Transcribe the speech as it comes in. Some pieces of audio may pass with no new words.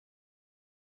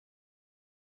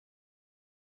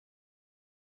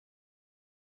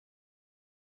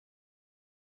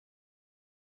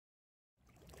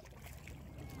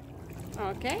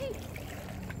Okay,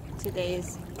 today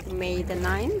is May the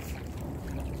 9th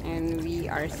and we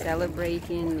are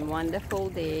celebrating wonderful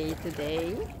day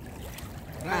today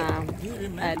Do you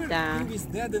remember who is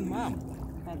Dad and Mom?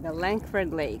 At the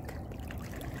Langford Lake.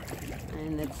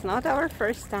 And it's not our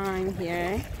first time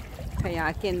here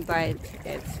kayaking, but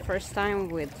it's first time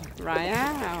with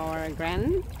Raia, our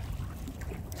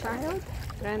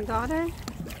granddaughter,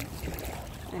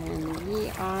 and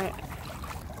we are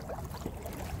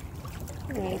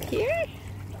right here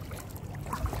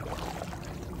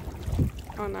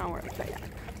on our kayak,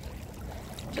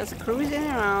 just cruising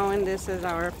around. This is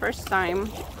our first time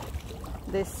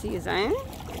this season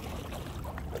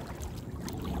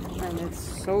and it's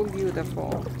so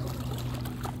beautiful.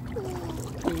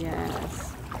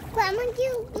 Yes. Grandma,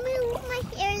 you move my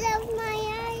hair out of my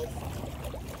eyes.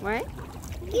 What?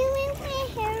 You move my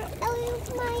hair out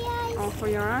of my eyes. Oh, for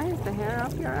your eyes? The hair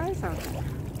off your eyes? Okay.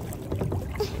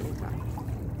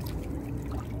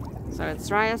 So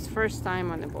it's Raia's first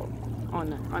time on a boat,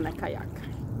 on a kayak.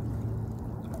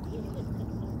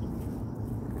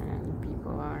 And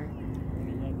people are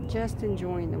just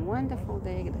enjoying the wonderful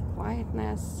day, the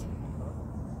quietness.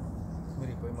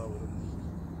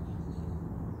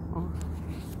 О.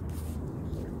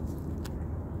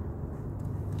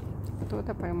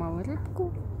 Кто-то поймал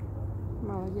рыбку.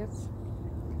 Молодец.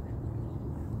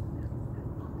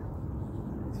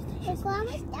 Is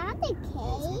Grandma at the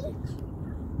cage?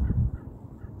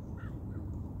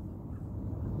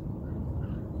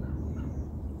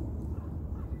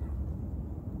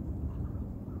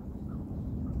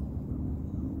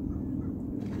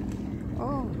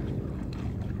 Oh.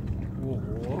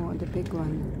 Oh, the big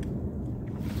one.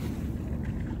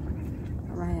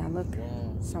 Raia, look.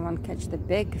 Someone catch the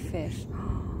big fish.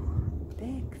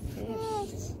 Big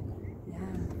fish.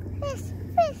 Yeah. Fish.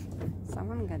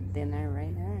 Someone got dinner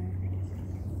right there.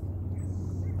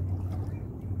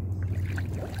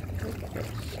 Big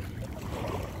fish.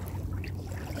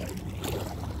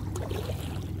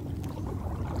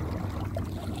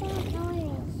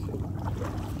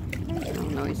 There's no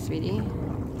noise, sweetie.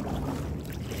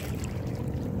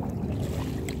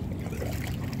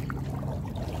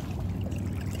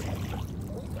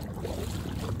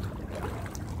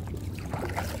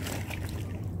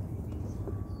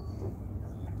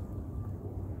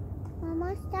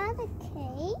 Mama, is that a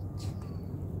cage?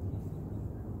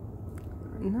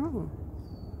 No.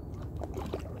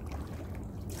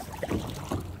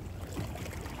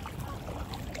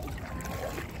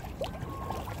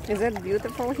 Is it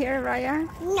beautiful here, Raia?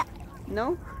 No.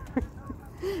 No?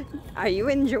 Are you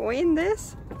enjoying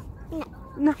this? No.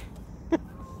 No.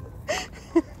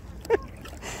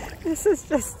 This is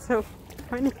just so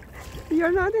funny.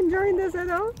 You're not enjoying this at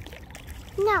all?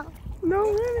 No. No,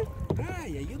 really?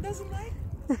 Raia, you doesn't like?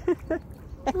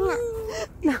 No.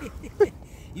 No.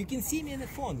 You can see me in the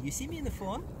phone. You see me in the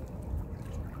phone?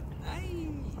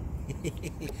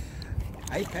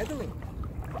 I pedaling.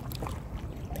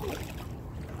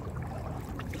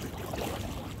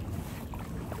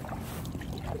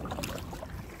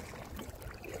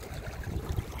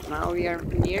 Now we are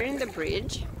nearing the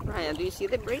bridge. Raia, do you see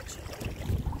the bridge?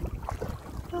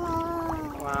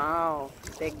 Oh. Wow,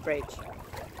 big bridge.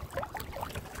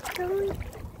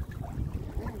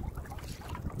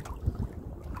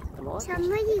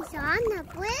 Somebody's on the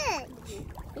bridge.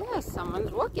 Yes,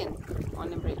 someone's walking on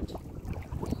the bridge.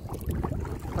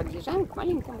 Подъезжаем к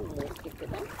маленькому мостику,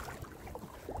 да?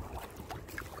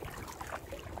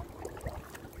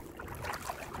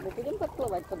 Мы будем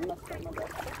подплывать под мостом, да?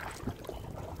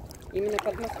 Именно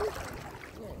под мостом?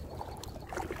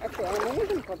 А что, а мы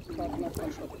можем под мостом?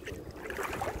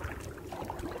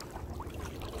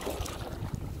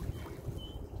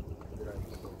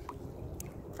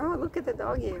 Oh, look at the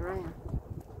doggy, Raia.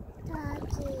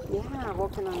 Doggy. Yeah,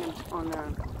 walking on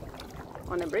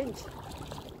a bridge.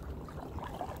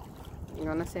 You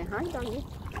wanna say hi, doggy?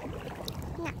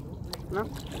 No. No?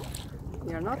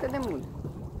 You're not in the mood.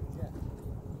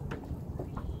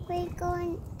 We're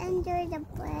going under the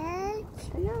bridge?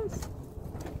 Yes.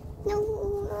 No,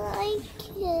 I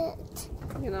like it.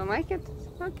 You don't like it?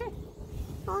 Okay.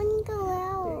 I want to go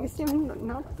You out. seem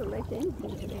not to like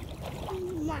anything today.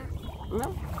 No.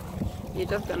 No? You're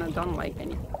just gonna don't like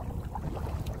anything.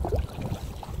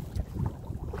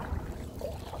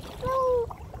 No.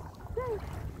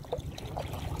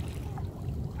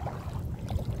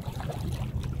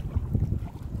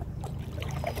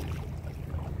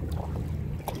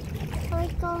 Are we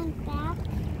going back?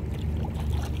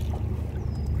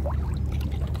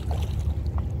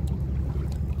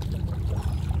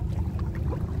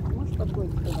 Можешь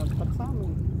подплыть туда, под самый?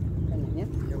 Нет?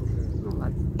 Я уже... Ну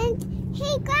ладно. And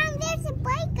hey, Grandma, there's a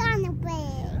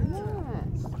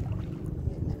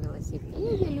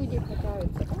велосипеде люди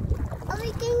катаются, да? Oh,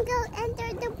 we can go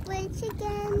under the bridge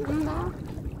again. Да.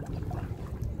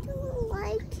 I don't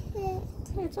like it.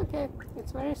 It's okay.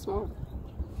 It's very small.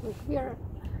 Look, we're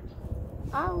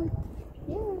out.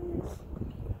 Yes.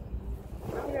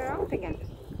 Now we're out again.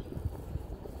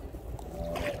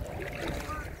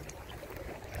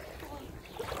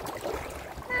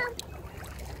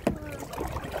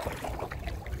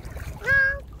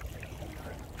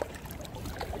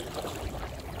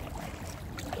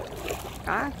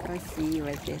 Как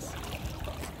красиво здесь.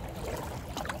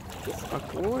 И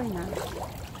спокойно.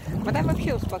 Вода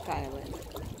вообще успокаивает.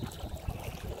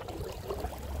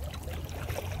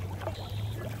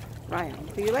 Ryan,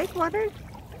 do you like water?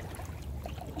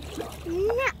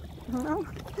 No. No?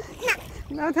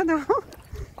 No, no, no.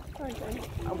 Okay.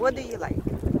 What do you like?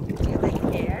 Do you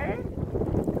like air?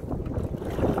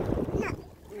 No.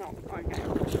 No, okay.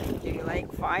 Do you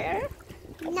like fire?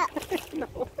 No.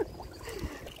 No.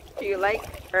 Do you like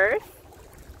earth?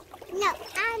 No.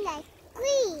 I like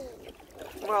green.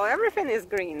 Well, everything is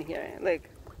green here.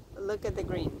 Look at the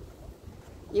green.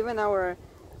 Even our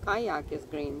kayak is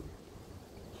green.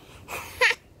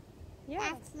 Yeah.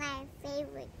 That's my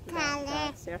favorite color.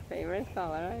 That's your favorite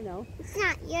color, I know. It's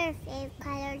not your favorite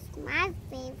color, it's my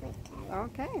favorite color.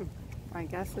 Okay. I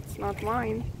guess it's not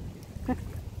mine.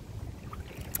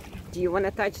 Do you want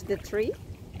to touch the tree?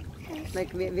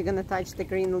 Like we're going to touch the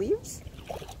green leaves?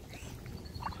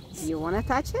 Do you want to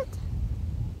touch it?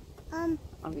 Or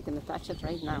we're going to touch it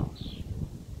right now?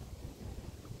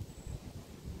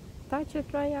 Touch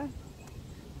it, Raia.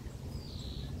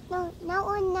 No.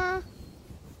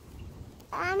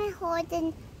 I'm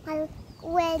holding my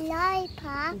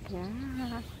lollipop.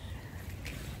 Yeah.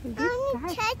 I want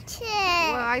to touch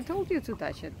it. Well, I told you to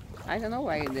touch it. I don't know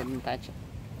why you didn't touch it.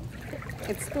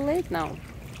 It's too late now.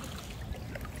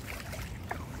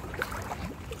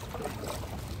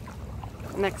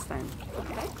 Next time.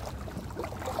 Okay?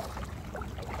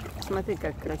 Смотри,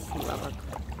 как красиво.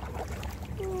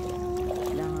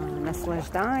 Да,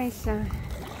 наслаждайся.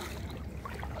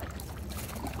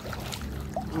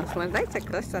 Наслаждайся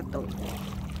красотой.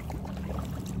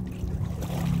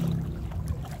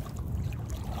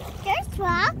 There's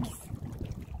rocks.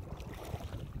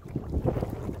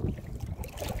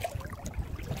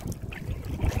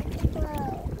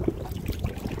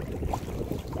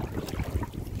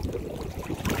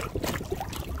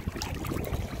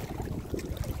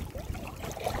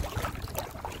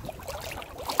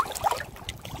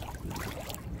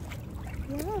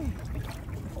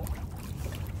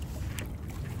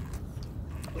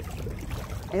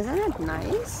 Isn't it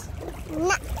nice?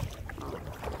 No.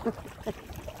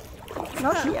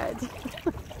 Not yet.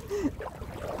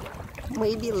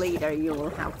 Maybe later you will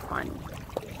have fun.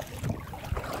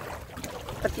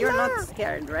 But you're not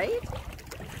scared, right?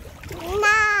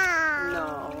 No.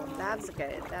 No, that's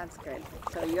good, that's good.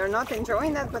 So you're not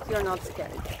enjoying that, but you're not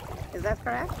scared. Is that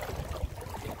correct?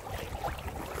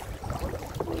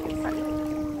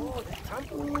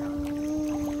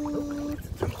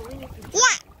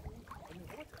 Yeah.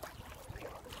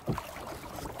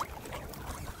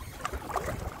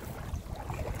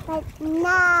 But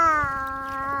now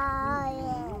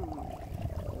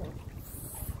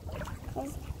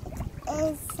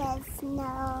it says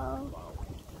no.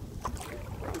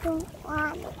 I don't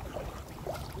want it.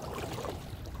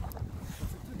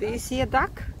 Do you see a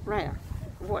duck? Right.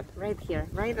 What? Right here,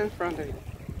 right in front of you.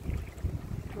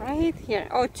 Right here.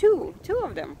 Oh, two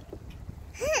of them.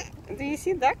 Do you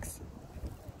see ducks?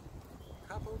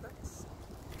 Couple ducks.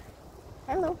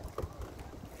 Hello.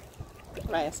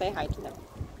 Right, say hi to them.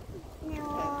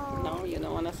 No. No, you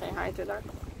don't want to say hi to ducks?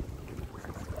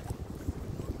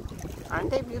 Aren't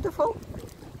they beautiful?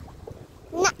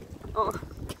 No. Oh.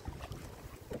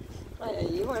 Right,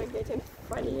 you are getting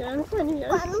funnier and funnier.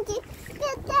 I'm going to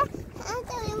get that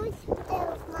until it was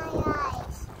my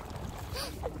eyes.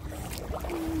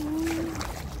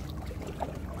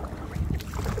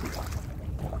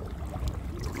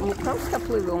 Мы просто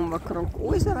плывем вокруг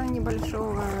озера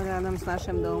небольшого рядом с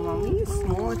нашим домом и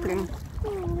смотрим,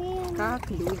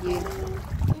 как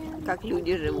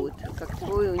люди живут,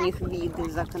 какой у них вид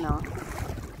из окна.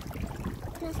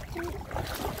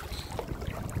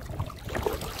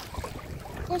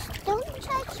 Just don't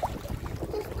touch.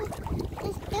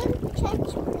 Just don't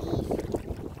touch, please.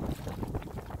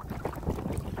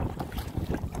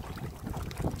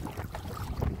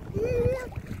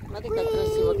 Смотри, как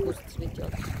красиво куст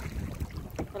цветет.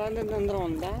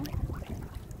 Рододендрон, да?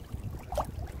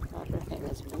 Everything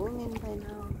is blooming by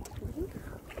now.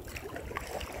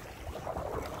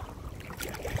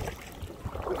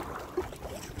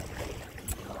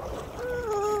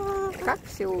 Как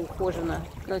все ухожено,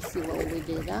 красиво у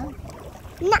людей, да?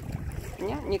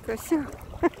 Не красиво.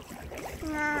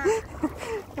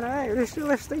 Рая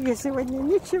решила, что ей сегодня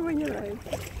ничего не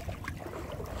нравится.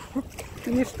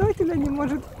 Ничто тебя не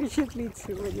может впечатлить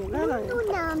сегодня, да, Рая?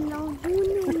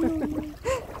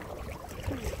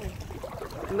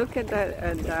 Look at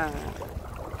the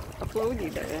floaty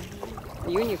there.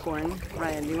 Unicorn.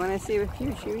 Raya, do you want to see a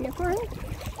huge unicorn?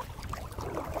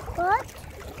 What?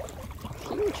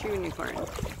 Huge unicorn.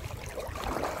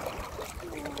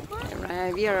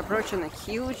 Raya, we are approaching a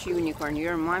huge unicorn.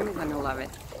 Your mom is gonna love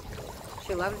it.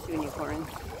 She loves unicorns.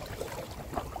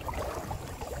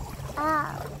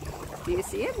 Do you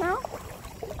see it now?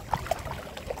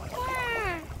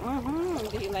 Yeah.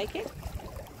 Do you like it?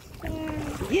 Yeah.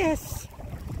 Yes.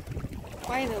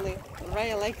 Finally,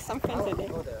 Raya likes something today.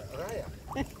 Raya.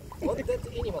 What is that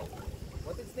animal?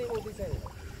 What is the name of this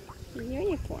animal?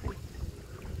 Unicorn.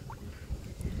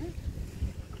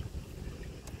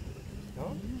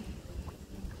 No?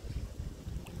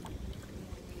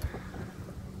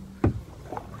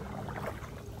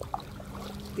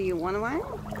 Do you want one?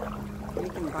 You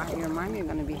can buy your mom. You're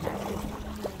gonna be happy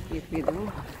if you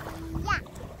do. Yeah.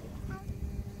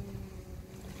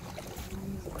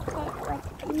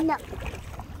 No.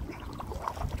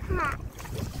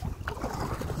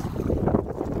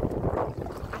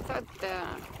 I thought the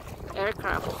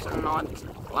aircrafts are not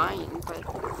flying, but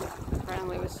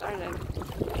apparently we started.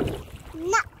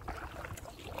 No.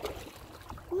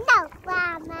 No,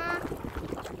 Mama.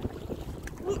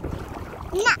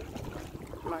 No.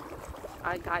 Look,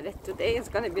 I got it. Today is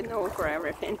gonna be no for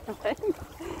everything.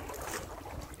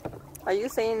 Are you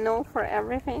saying no for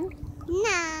everything?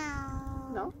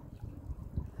 No. No?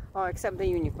 Oh, except the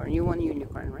unicorn. You want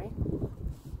unicorn, right?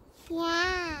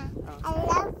 Yeah. Okay. I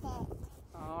love it.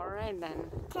 All right then.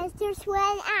 Because there's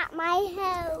one at my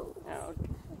house Okay.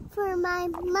 for my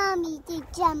mommy to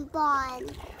jump on.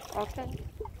 Okay.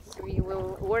 So we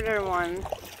will order one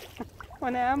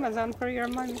on Amazon for your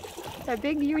mom. A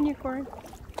big unicorn.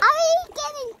 Are you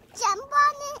going to jump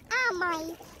on it at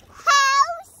my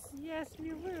house? Yes,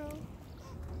 we will.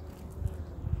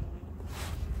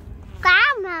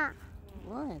 Grandma.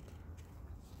 What?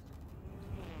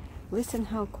 Listen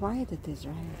how quiet it is,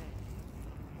 right?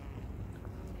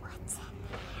 What's in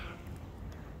there?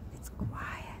 It's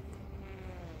quiet.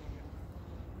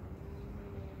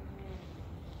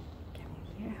 Can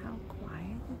you hear how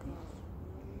quiet it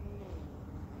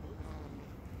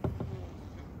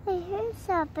is? I heard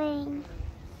something.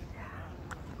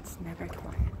 It's never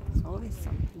quiet. It's always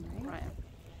something, right?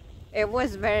 It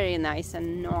was very nice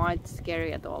and not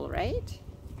scary at all, right?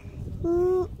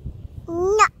 No.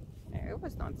 It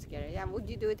was not scary. Yeah, would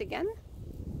you do it again?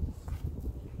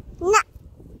 No.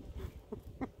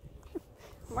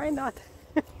 Why not?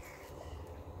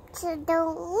 To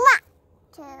don't want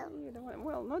to. You don't want,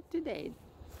 well, not today.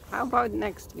 How about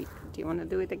next week? Do you want to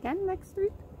do it again next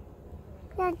week?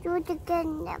 I'll do it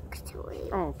again next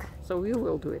week. Oh, okay. So we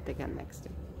will do it again next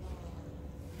week.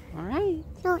 All right.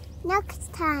 No,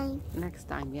 next time. Next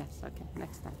time, yes. Okay,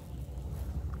 next time.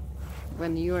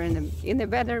 When you're in a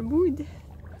better mood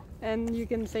and you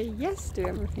can say yes to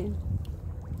everything.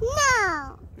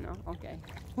 No. No, okay.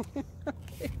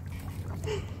 Okay.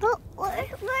 But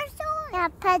where's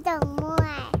the pedal more?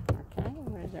 Okay,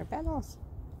 where's our pedals?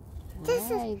 This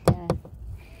is- Right there.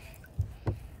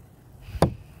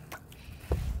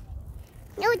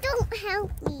 No, don't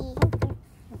help me.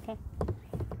 Okay.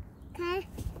 Okay?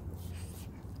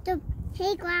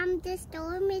 Hey, Grandma, the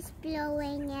storm is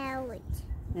blowing out.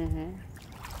 Mm-hmm.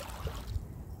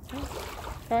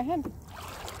 Go ahead.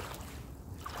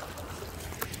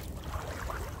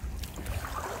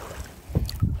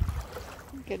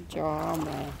 Good job.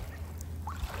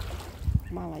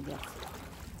 Молодец.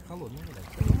 Холодная вода.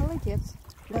 Молодец.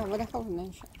 Да, вода холодная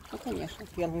еще. Ну, конечно,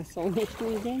 первый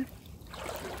солнечный день.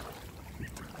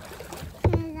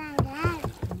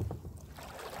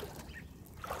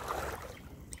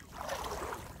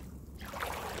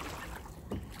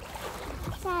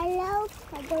 Hello,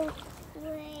 pedal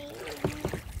train.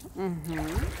 Угу. I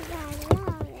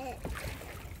love it.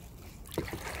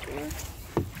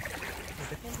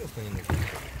 Так нам весло не нужно.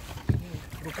 Ну,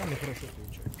 руками хорошо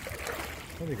получается.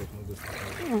 Смотри, как мы быстро.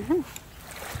 Угу.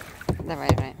 Давай,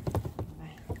 Рай.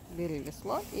 Бери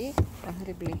весло и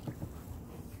погребли.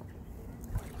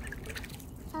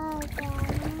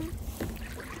 Okay.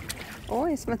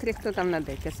 Ой, смотри, кто там на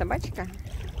деке. Собачка?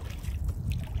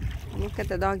 Look at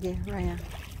the doggy, Raya.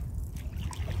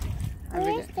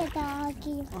 Where's the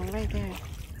doggy? Oh, right there.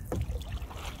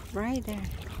 Right there.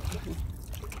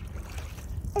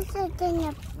 Is it in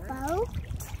a boat?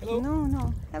 Hello. No,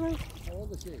 no. Hello. How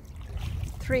old is he?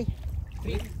 3.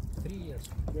 3 years.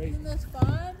 Great. Isn't this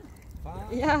fun? Fun.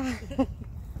 Yeah.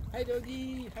 Hi,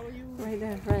 doggy. How are you? Right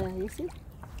there, Raia, you see?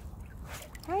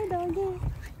 Hi, doggy.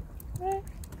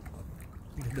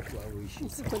 Да плавающий.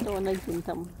 Куда он один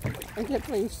там? А где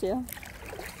твои все?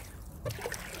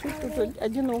 Тут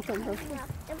одиноко просто.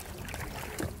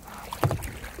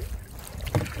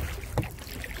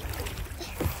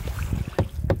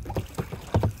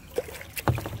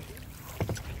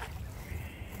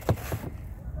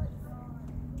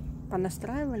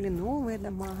 Понастраивали новые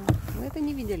дома. Мы это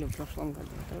не видели в прошлом году.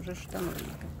 Это уже что-то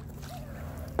новенькое.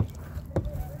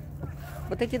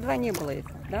 Вот эти два не было их,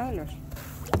 да, Алёш?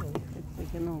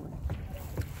 Эти новые.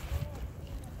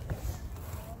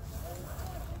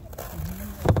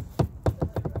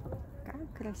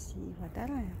 Как красиво, да,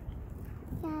 Рая?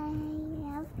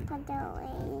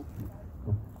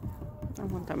 А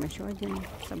вон там еще один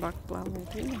собак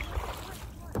плавает, видишь?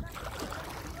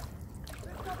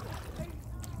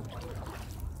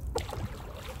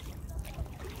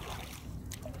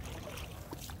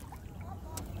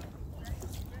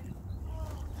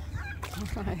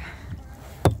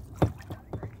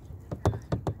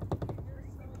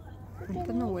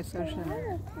 Это новый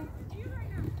совершенно.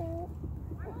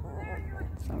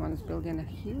 Someone's building a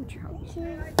huge house.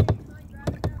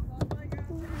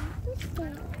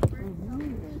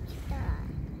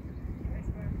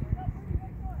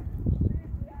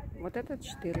 Вот этот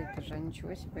 4 этажа,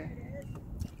 ничего себе.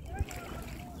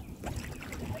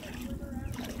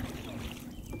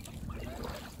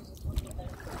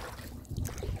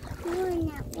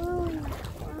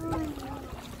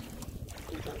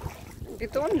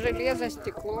 Бетон, железо,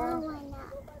 стекло.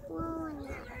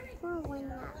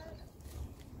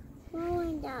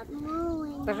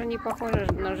 Даже не похоже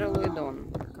на жилой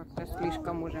дом. Как-то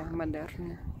слишком уже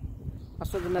модерно.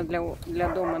 Особенно для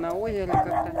дома на озере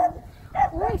как-то.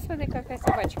 Ой, смотри, какая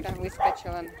собачка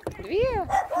выскочила. 2.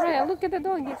 Raia, look at the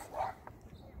doggies.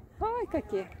 Ой,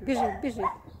 какие. Бежит, бежит.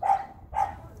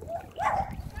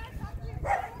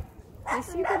 You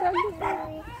see the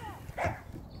doggies?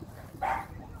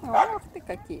 Ох ты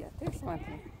какие, ты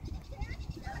смотри.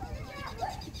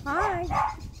 Hi.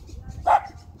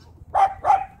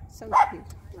 So cute.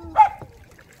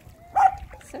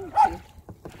 So cute.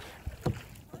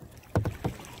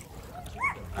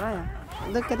 Raia,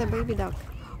 look at the baby dog.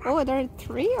 Oh, there are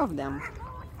 3 of them.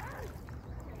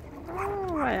 Oh,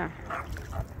 Raia.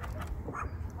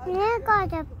 They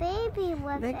got a baby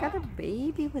with They got a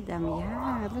baby with them.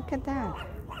 Yeah, look at that.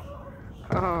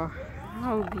 Oh,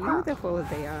 how beautiful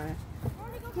they are.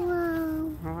 Wow.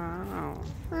 Wow.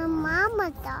 A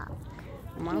mama dog.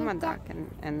 Mama duck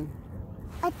and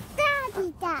A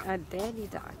daddy dog. a daddy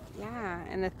duck. Yeah,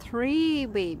 and 3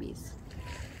 babies.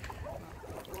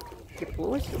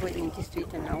 Тепло сегодня,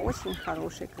 действительно очень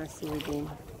хороший, красивый день.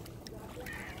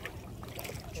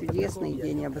 Чудесный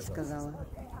день, я бы сказала.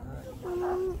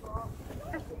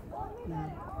 Да.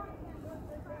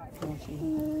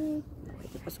 Очень.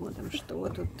 Давайте посмотрим, что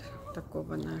тут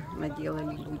такого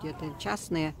наделали люди. Это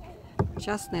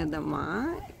частные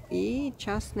дома и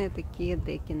частные такие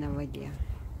деки на воде.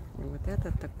 И вот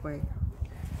этот такой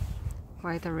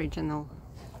quite original.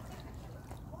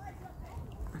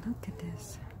 Look at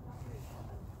this.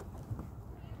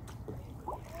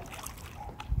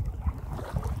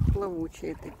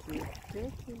 Плавучие такие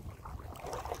деки.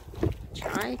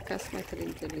 Чайка,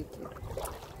 смотрите, летит.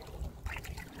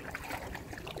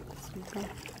 Смотри.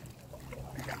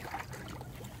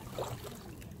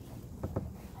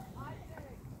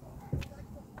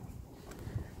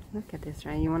 Look at this,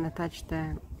 right? You want to touch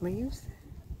the leaves?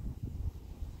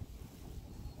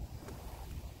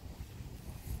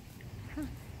 Huh.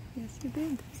 Yes, you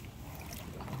did.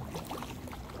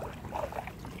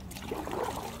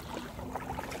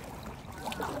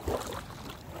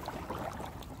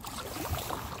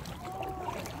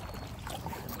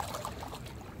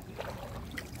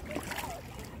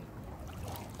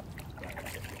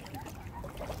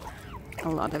 A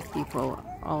lot of people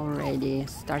already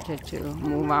started to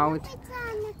move out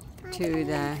to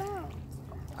the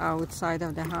outside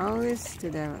of the house, to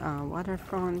the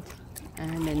waterfront,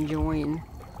 and enjoying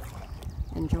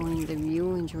the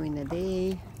view, enjoying the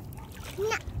day.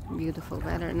 Beautiful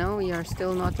weather. No, you're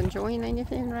still not enjoying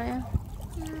anything, Raia?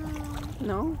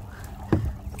 No?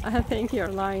 I think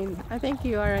you're lying. I think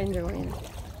you are enjoying.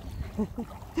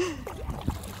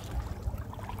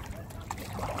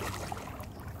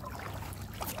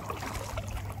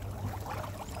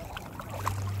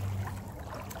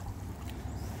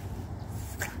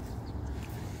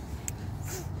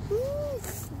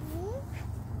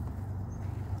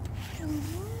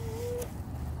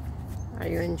 Are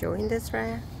you enjoying this,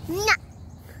 Raia? No.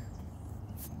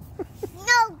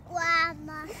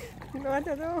 What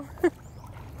to do?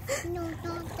 No,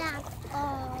 not that.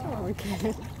 Oh.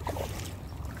 Okay.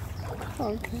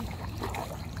 Okay.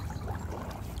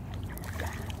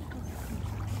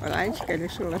 Раечка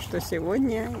решила, что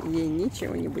сегодня ей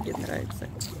ничего не будет нравиться.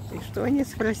 И что не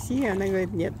спроси, она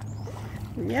говорит, нет.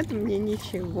 Нет, мне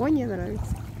ничего не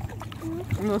нравится.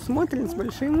 Но смотрит с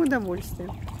большим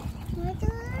удовольствием.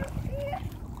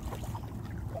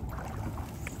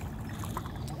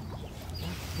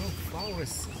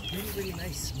 Flowers, really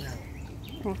nice smell.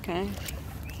 Okay.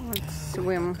 Let's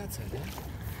swim.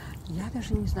 Я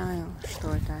даже не знаю,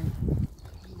 что это.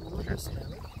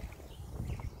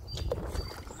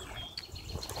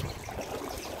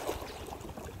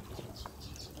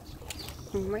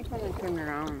 You might want to turn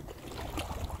around.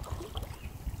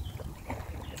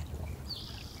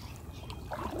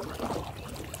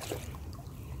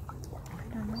 I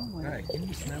don't know what. Alright, can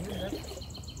you smell it?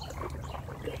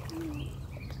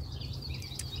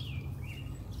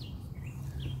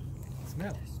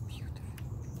 Smell.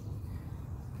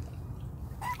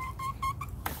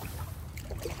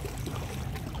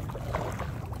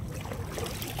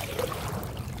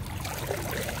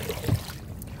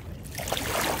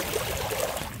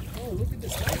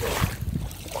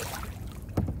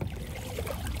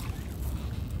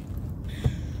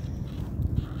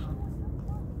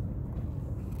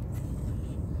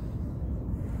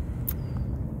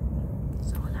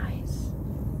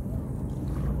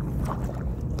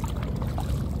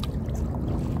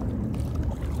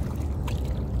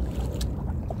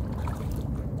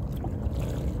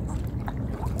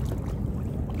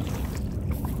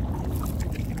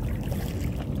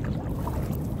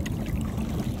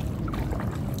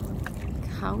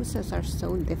 Houses are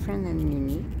so different and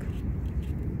unique.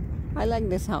 I like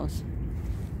this house.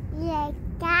 Like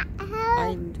that house?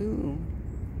 I do.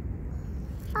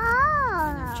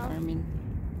 Oh. Charming.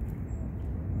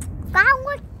 That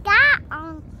was that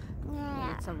on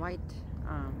there. It's a white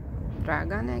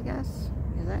dragon, I guess.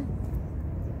 Is it?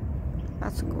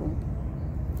 That's cool.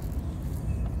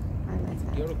 I like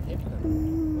that. You're okay.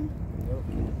 Mm. You're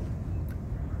okay.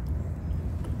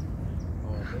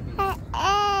 Oh, baby.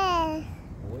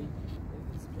 Boy,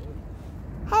 baby's boy.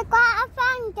 I got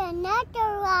found another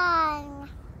one.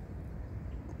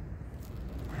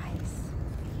 Nice.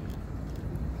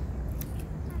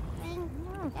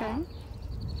 Okay.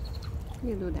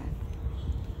 You do that.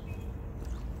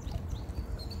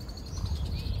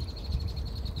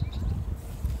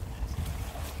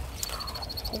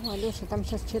 О, Алеша, там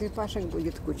сейчас черепашек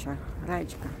будет куча.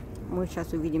 Раечка, мы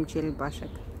сейчас увидим черепашек.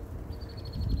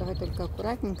 Давай только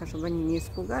аккуратненько, чтобы они не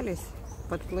испугались.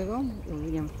 Подплывем и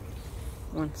увидим.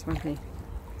 Вон, смотри.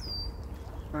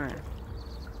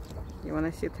 You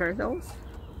wanna see turtles?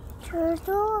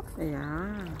 Turtle?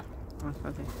 Yeah. Вот,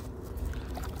 смотри.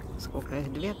 Сколько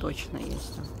их? Две точно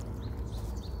есть там.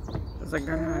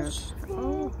 Загорают.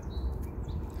 О.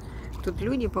 Тут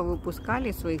люди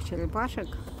повыпускали своих черепашек.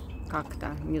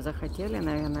 Как-то не захотели,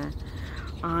 наверное.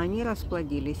 А они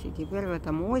расплодились. И теперь в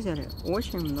этом озере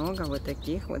очень много вот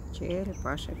таких вот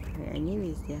черепашек. И они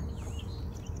везде.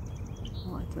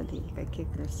 Вот, смотри, какие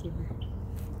красивые.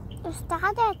 Is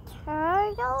that a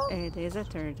turtle? It is a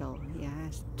turtle.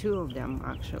 Yes, two of them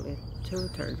actually. Two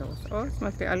turtles. О,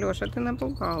 смотри, Алеша, ты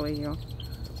напугал ее.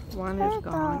 One is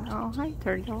gone. Oh, hi,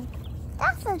 turtle.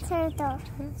 That's a turtle.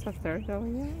 It's a turtle,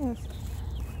 yes.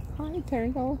 Hi,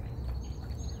 turtle.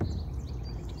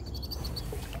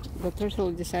 The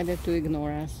turtle decided to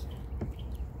ignore us.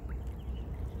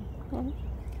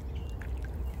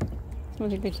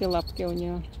 Смотри, какие лапки у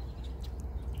нее.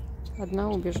 Одна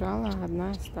убежала,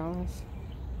 одна осталась.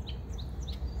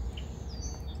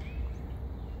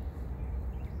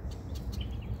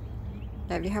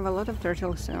 Yeah, we have a lot of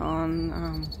turtles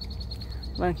on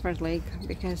Langford Lake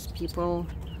because people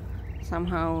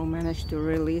somehow managed to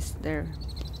release their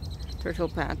turtle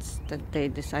pets that they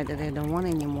decided they don't want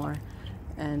anymore.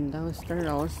 And those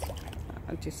turtles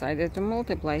decided to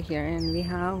multiply here, and we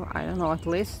have, I don't know, at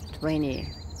least 20,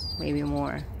 maybe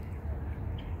more.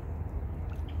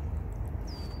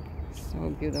 So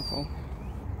beautiful.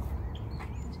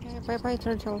 Okay, bye-bye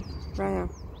turtle. Raia,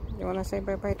 you wanna say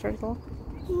bye-bye turtle?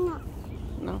 No.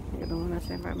 No, you don't wanna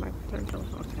say bye-bye turtle?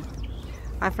 Okay.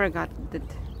 I forgot that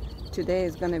today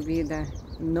is gonna be the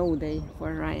no day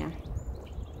for Raia.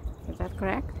 Is that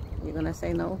correct? You're gonna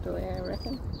say no to it, I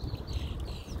reckon?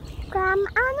 Grandma,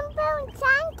 I'm building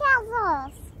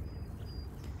sandcastles.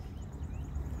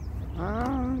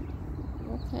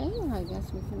 Okay, I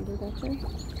guess we can do that too.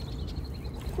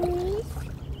 Please.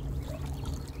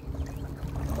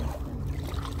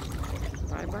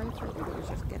 Bye-bye, turtle. We'll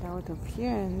just get out of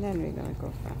here and then we're gonna go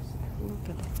fast. Look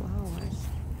at the flowers.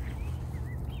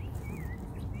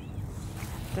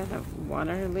 Is that a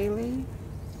water lily?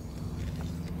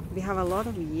 We have a lot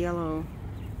of yellow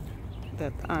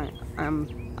that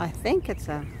I think it's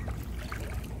some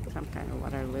kind of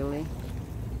water lily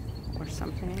or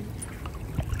something.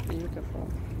 Beautiful.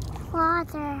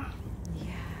 Water.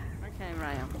 Yeah. Okay,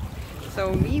 Raia.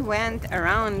 So we went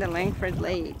around the Langford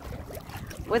Lake.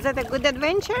 Was it a good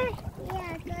adventure?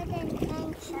 Yeah, good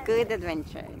adventure. Good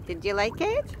adventure. Did you like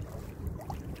it?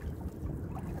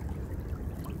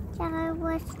 Yeah, I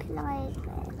was like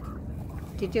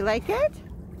it. Did you like it?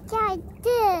 Yeah, I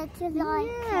did like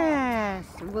Yes.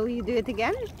 Will you do it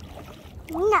again? it.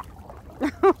 No.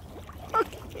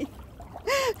 Okay.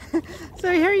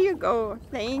 So here you go.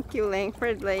 Thank you,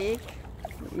 Langford Lake.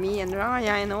 Me and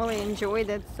Raia and Оля enjoyed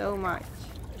it so much.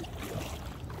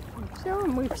 Все,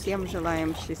 мы всем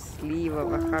желаем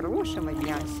счастливого, хорошего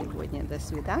дня сегодня. До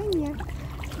свидания.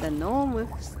 До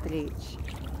новых встреч.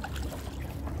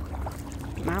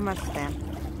 Намасте.